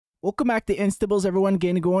Welcome back to Instables, everyone.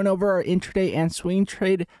 Again, going over our intraday and swing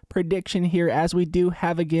trade prediction here, as we do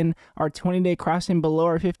have again our 20-day crossing below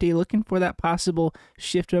our 50, looking for that possible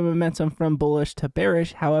shift of momentum from bullish to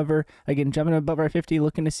bearish. However, again, jumping above our 50,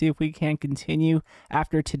 looking to see if we can continue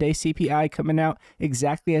after today's CPI coming out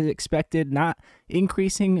exactly as expected, not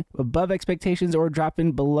increasing above expectations or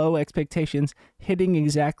dropping below expectations, hitting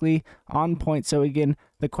exactly on point. So again,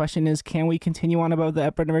 the question is, can we continue on above the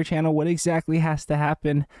upper end of our channel? What exactly has to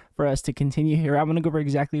happen for us to continue here? I'm going to go over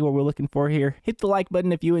exactly what we're looking for here. Hit the like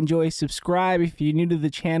button if you enjoy, subscribe if you're new to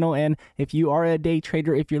the channel, and if you are a day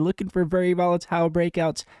trader, if you're looking for very volatile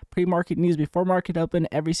breakouts, pre-market news before market open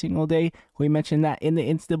every single day. We mentioned that in the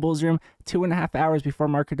Instables room, 2.5 hours before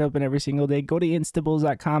market open every single day. Go to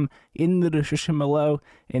instables.com in the description below,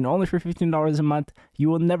 and only for $15 a month,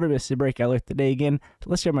 you will never miss a breakout alert today. Again,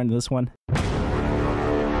 let's jump into this one.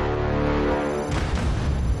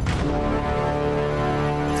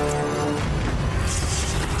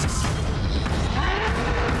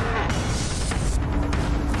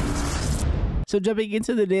 So jumping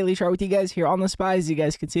into the daily chart with you guys here on the SPY, as you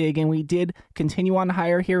guys can see, again, we did continue on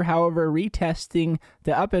higher here. However, retesting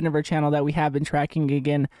the up end of our channel that we have been tracking.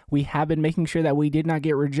 Again, we have been making sure that we did not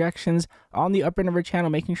get rejections on the up end of our channel,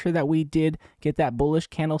 making sure that we did get that bullish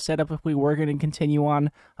candle set up if we were going to continue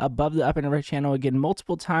on above the up end of our channel. Again,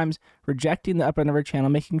 multiple times rejecting the up end of our channel,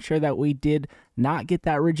 making sure that we did not get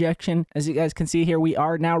that rejection. As you guys can see here, we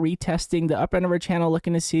are now retesting the up end of our channel,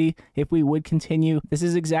 looking to see if we would continue. This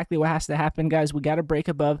is exactly what has to happen, guys. We got to break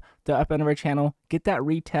above the up end of our channel, get that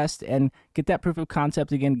retest and get that proof of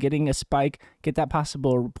concept. Again, getting a spike, get that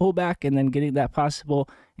possible pullback, and then getting that possible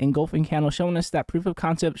engulfing candle, showing us that proof of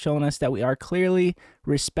concept, showing us that we are clearly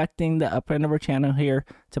respecting the up end of our channel here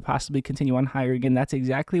to possibly continue on higher. Again, that's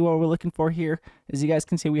exactly what we're looking for here. As you guys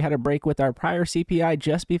can see, we had a break with our prior CPI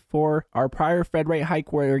just before our prior Fed rate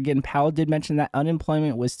hike, where again, Powell did mention that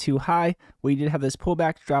unemployment was too high. We did have this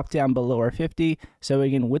pullback, drop down below our 50. So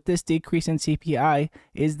again, with this decrease in CPI,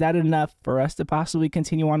 is that enough for us to possibly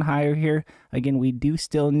continue on higher here? Again, we do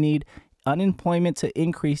still need unemployment to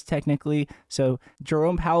increase technically. So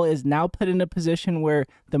Jerome Powell is now put in a position where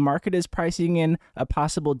the market is pricing in a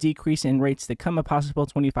possible decrease in rates to come, a possible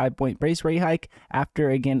 25-point base rate hike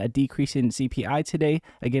after, again, a decrease in CPI today.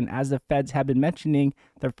 Again, as the Feds have been mentioning,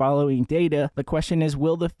 they're following data. The question is,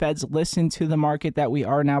 will the Feds listen to the market that we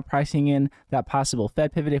are now pricing in that possible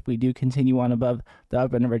Fed pivot if we do continue on above the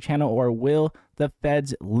up end of our channel, or will the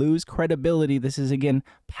Feds lose credibility? This is, again,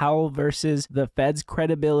 Powell versus the Fed's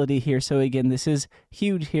credibility here. So again, this is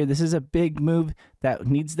huge here. This is a big move that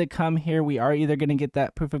needs to come here. We are either going to get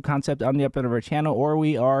that proof of concept on the up end of our channel, or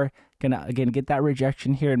we are going to, again, get that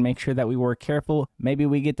rejection here and make sure that we were careful. Maybe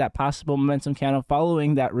we get that possible momentum candle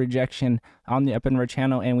following that rejection on the up end of our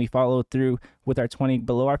channel, and we follow through with our 20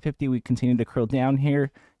 below our 50. We continue to curl down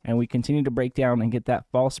here, and we continue to break down and get that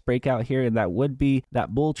false breakout here, and that would be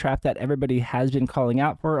that bull trap that everybody has been calling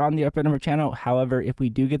out for on the up end of our channel. However, if we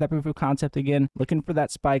do get that proof of concept again, looking for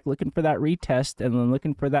that spike, looking for that retest, and then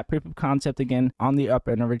looking for that proof of concept again on the up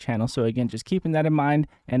end of our channel. So again, just keeping that in mind.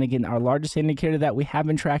 And again, our largest indicator that we have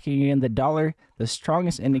been tracking, again, the dollar, the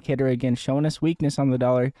strongest indicator, again, showing us weakness on the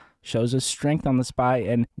dollar, shows us strength on the SPY,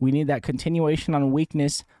 and we need that continuation on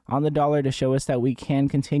weakness on the dollar to show us that we can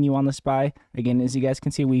continue on the SPY. Again, as you guys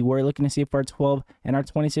can see, we were looking to see if our 12 and our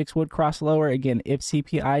 26 would cross lower. Again, if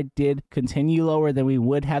CPI did continue lower, then we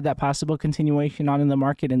would have that possible continuation on in the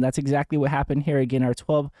market, and that's exactly what happened here. Again, our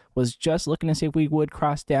 12 was just looking to see if we would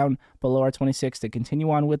cross down below our 26 to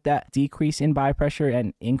continue on with that decrease in buy pressure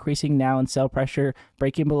and increasing now in sell pressure,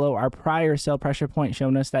 breaking below our prior sell pressure point,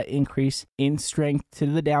 showing us that increase in strength to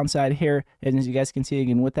the downside here. And as you guys can see,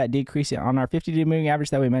 again, with that decrease on our 50-day moving average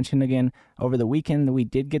that we mentioned again over the weekend, we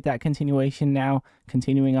did get that continuation now,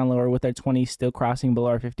 continuing on lower with our 20 still crossing below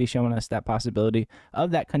our 50, showing us that possibility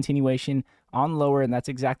of that continuation on lower, and that's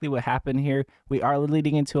exactly what happened here. We are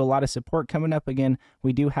leading into a lot of support coming up. Again,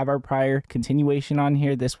 we do have our prior continuation on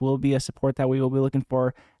here. This will be a support that we will be looking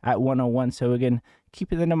for at 101. So again,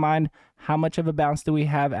 keeping that in mind, how much of a bounce do we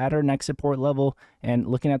have at our next support level? And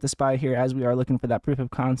looking at the SPY here, as we are looking for that proof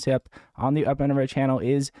of concept on the up end of our channel,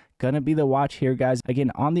 is going to be the watch here, guys.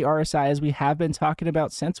 Again, on the RSI, as we have been talking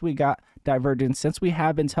about since we got divergence, since we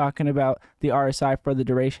have been talking about the RSI for the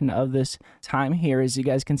duration of this time here, as you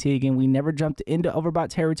guys can see, again, we never jumped into overbought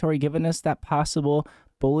territory, giving us that possible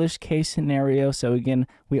bullish case scenario. So again,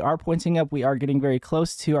 we are pointing up. We are getting very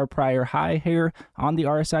close to our prior high here on the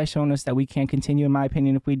RSI, showing us that we can continue, in my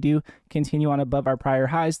opinion. If we do continue on above our prior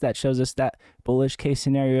highs, that shows us that bullish case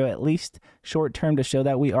scenario, at least short term, to show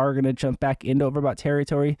that we are going to jump back into overbought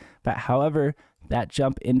territory. But however, that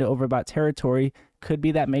jump into overbought territory could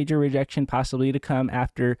be that major rejection possibly to come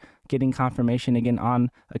after getting confirmation again on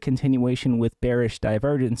a continuation with bearish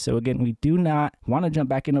divergence. So again, we do not want to jump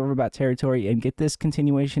back in overbought territory and get this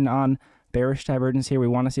continuation on bearish divergence here. We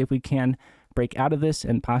want to see if we can break out of this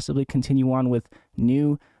and possibly continue on with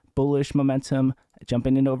new bullish momentum,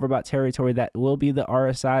 jumping into overbought territory. That will be the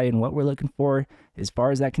RSI, and what we're looking for as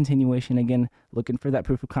far as that continuation, again, looking for that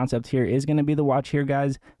proof of concept here is going to be the watch here,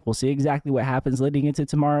 guys. We'll see exactly what happens leading into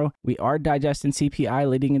tomorrow. We are digesting CPI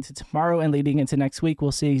leading into tomorrow and leading into next week.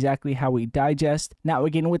 We'll see exactly how we digest. Now,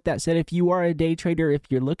 again, with that said, if you are a day trader, if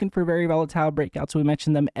you're looking for very volatile breakouts, we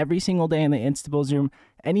mention them every single day in the Instabills room.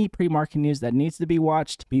 Any pre-market news that needs to be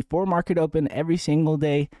watched before market open every single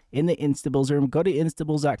day in the Instabills room, go to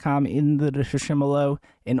instabills.com in the description below,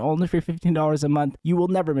 and only for $15 a month, you will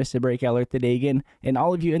never miss a breakout alert today again. And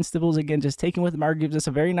all of you Instabills, again, just taking with Mark gives us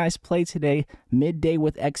a very nice play today, midday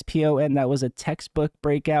with XPO, and that was a textbook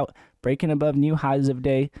breakout, breaking above new highs of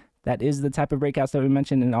day. That is the type of breakouts that we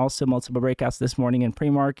mentioned, and also multiple breakouts this morning in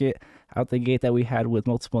pre-market out the gate that we had with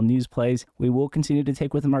multiple news plays. We will continue to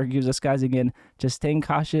take what the market gives us, guys. Again, just staying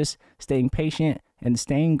cautious, staying patient, and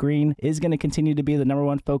staying green is going to continue to be the number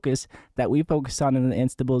one focus that we focus on in the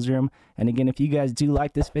Instabills room. And again, if you guys do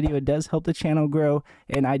like this video, it does help the channel grow,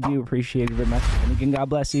 and I do appreciate it very much. And again, God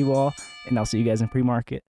bless you all, and I'll see you guys in pre-market.